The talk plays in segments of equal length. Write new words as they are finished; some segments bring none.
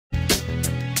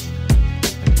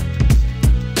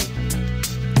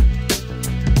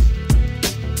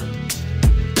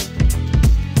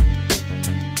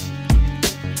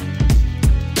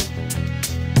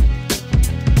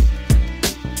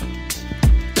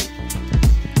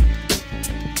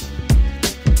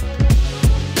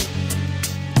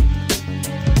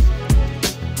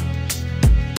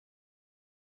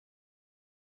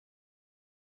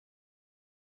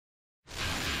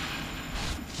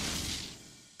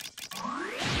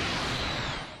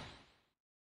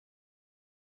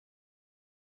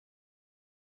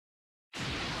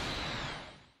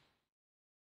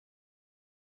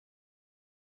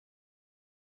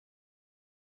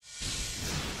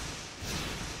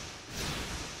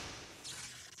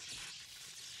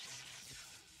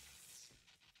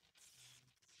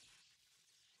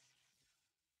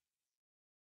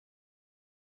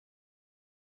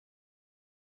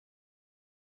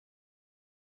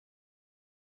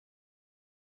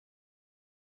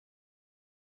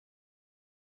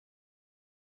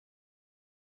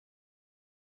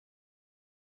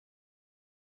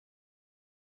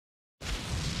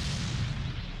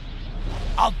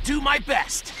I'll do my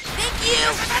best. Thank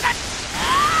you!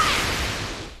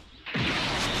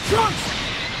 Trunks!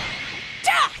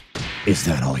 Is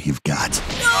that all you've got?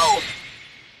 No!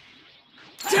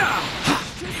 No!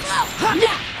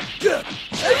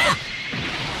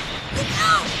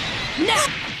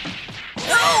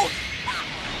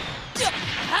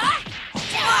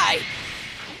 Die!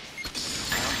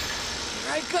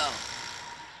 Here I go.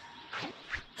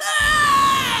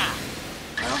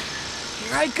 Well,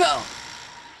 here I go.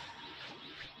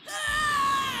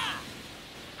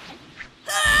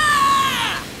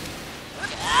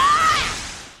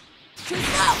 Too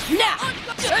slow! Now!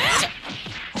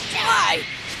 Die!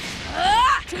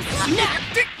 Too slow! Now!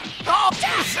 Oh,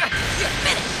 minute!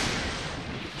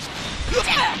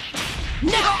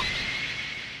 Now!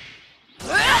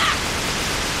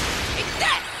 Take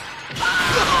that!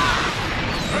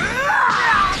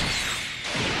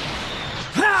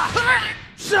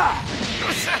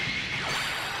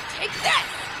 Take that!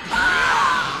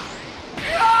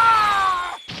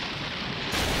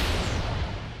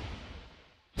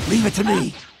 Leave it to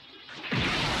me.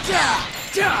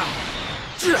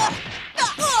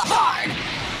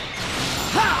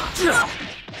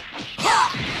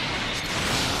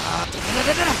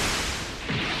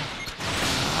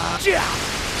 Hard!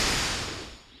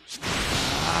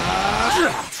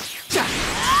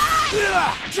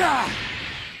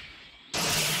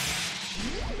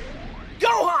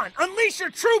 Gohan, unleash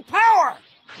your true power!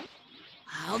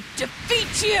 I'll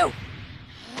defeat you!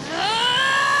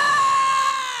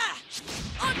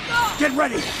 Get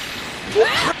ready.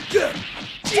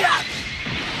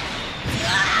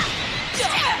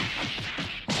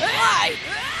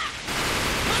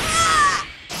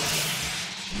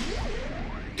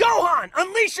 Gohan,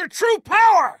 unleash your true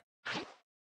power!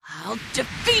 I'll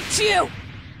defeat you!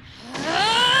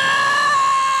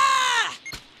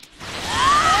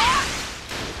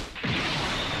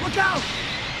 Look out!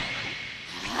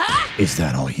 Is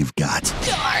that all you've got?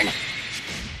 Darn!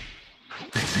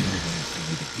 There's no way for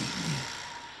you to beat me.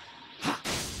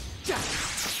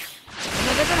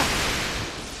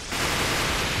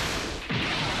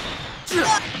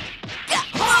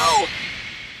 Oh!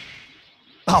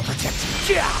 I'll protect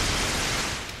you.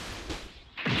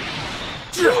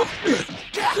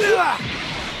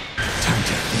 Time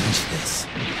to finish this.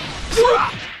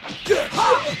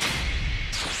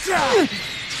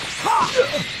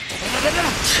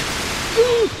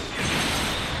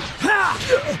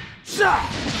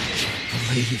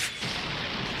 Believe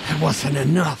that wasn't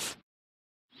enough.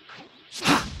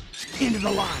 Into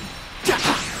the line.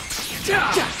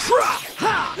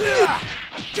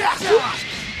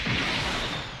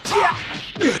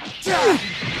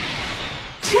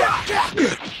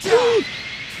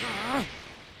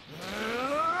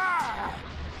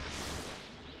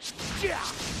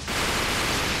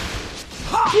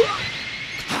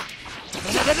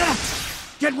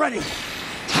 Get ready!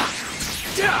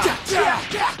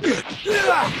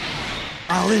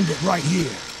 I'll end it right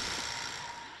here.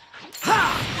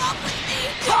 Walk with me!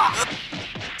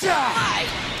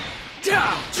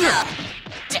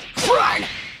 Darn!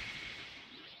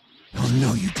 Oh,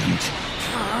 no, you don't.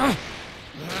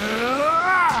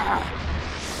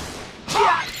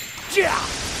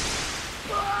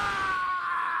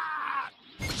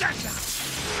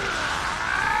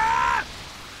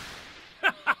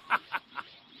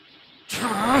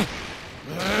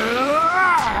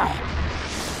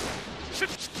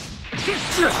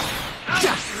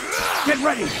 Get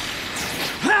ready!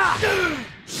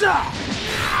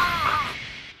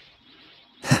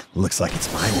 Looks like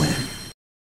it's my win.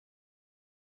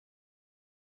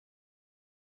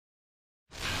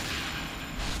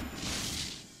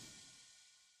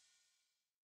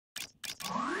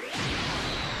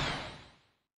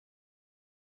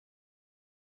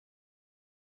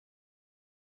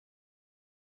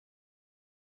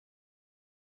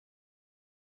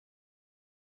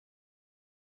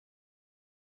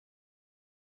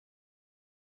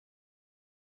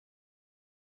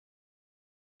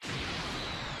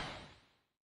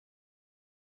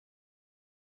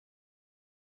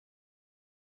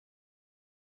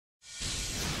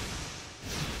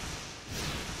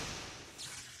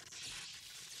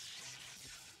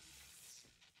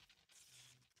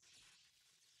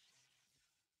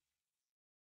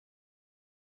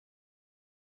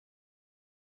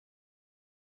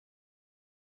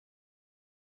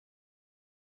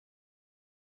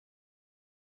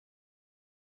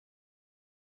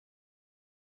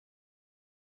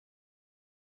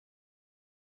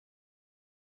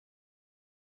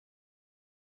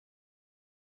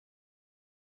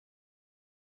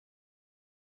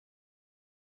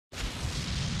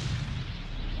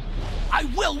 I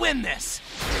will win this!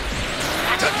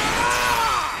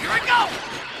 Here I go!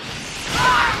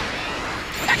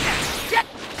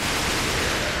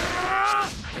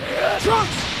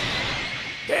 Trunks!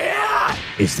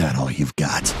 Is that all you've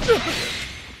got?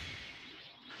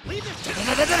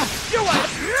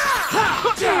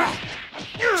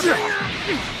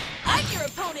 I'm your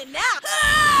opponent now!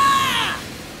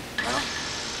 Well,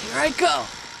 here I go.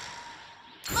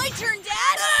 My turn,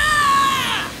 Dad!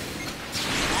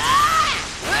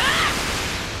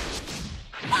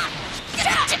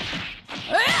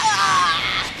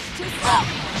 Too slow!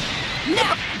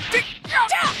 Now!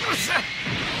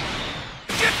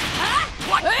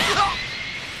 What?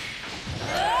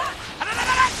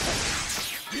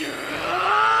 Here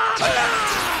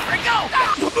we go!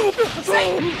 Say!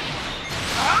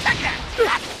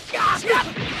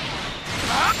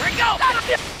 Here we go!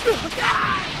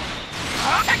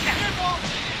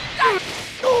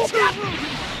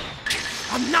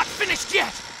 I'm not finished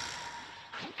yet!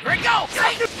 Here we go!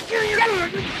 Say! Here we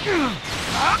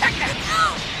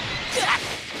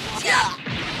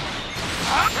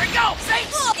go! Say!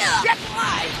 Get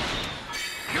live!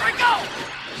 Here we go!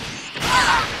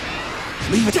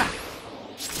 Leave it.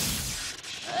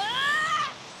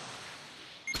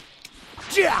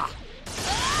 Yeah!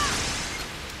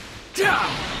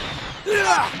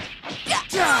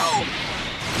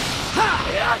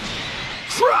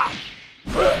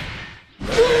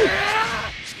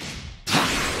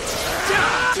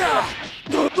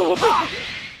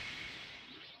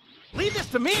 Leave this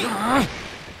to me!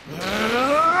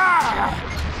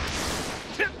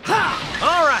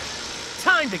 All right,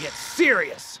 time to get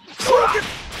serious.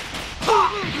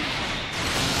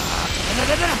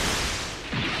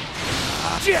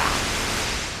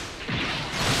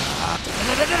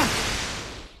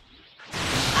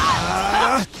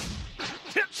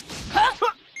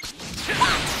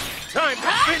 Time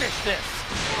to finish this.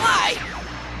 Why?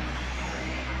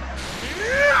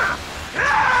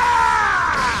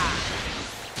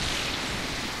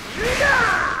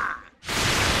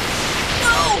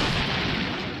 No!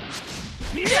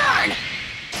 Yarn!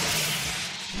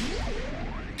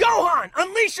 Gohan,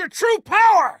 unleash your true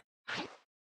power!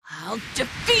 I'll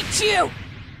defeat you!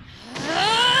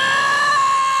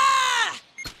 Ah!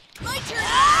 My turn!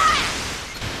 Ah!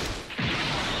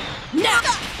 Now!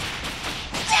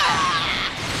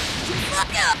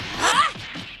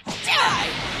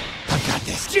 I've got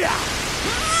this.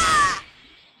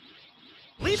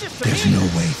 Leave this to There's me! no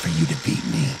way for you to beat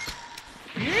me.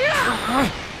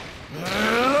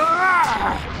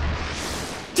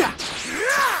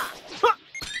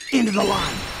 Into the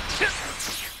line.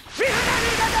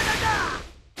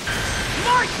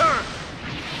 My turn!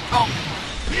 Oh!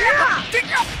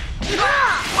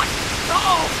 What?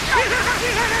 Oh!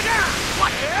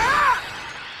 What?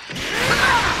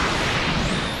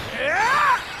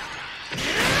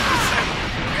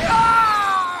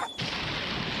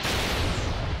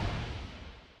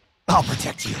 I'll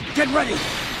protect you. Get ready!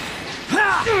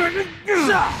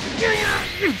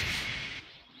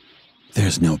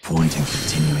 There's no point in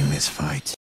continuing this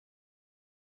fight.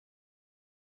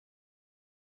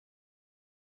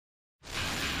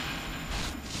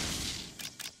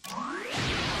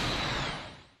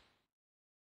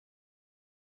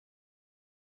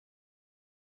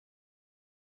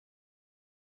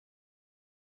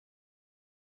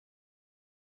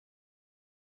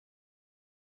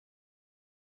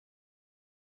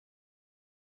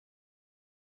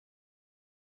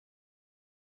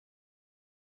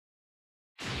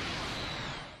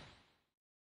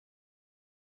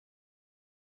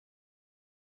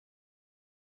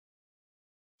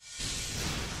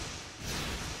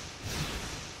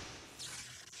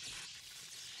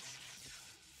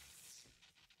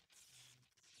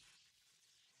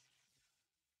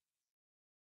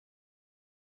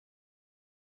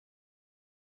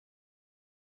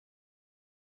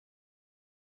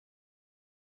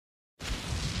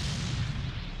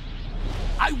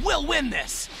 I will win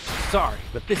this! Sorry,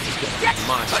 but this is gonna be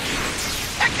mine.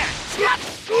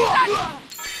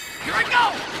 Here I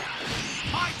go!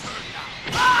 My turn now!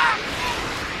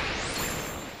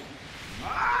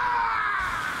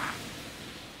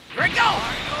 Here I go!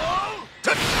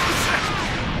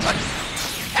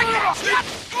 Here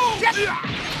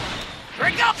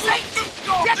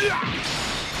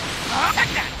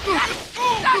I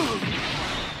go!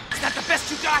 Is that the best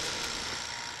you got?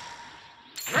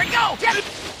 Here I go!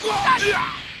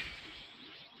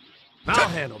 I'll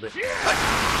handle this.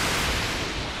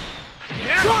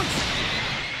 Trunks!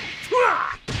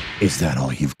 Is that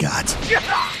all you've got? Here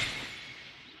I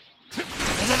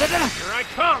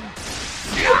come!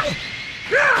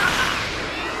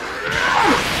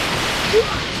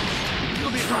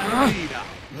 You'll be trying to lead out.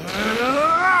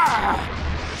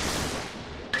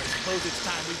 I suppose it's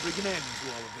time we bring an end to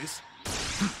all of this.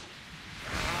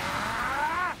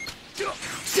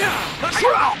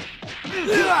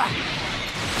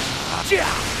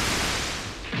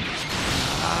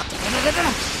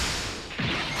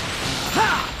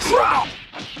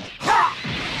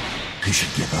 You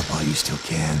should give up while you still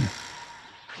can.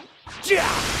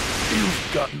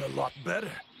 You've gotten a lot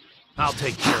better. I'll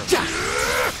take care of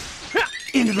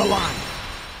it. Into the line.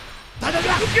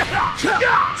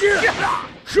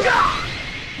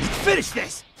 Let's finish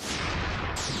this!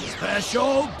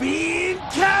 Special beam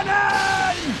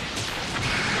cannon!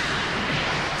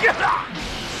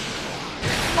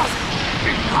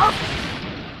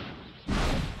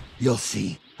 You'll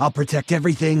see. I'll protect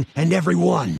everything and everyone.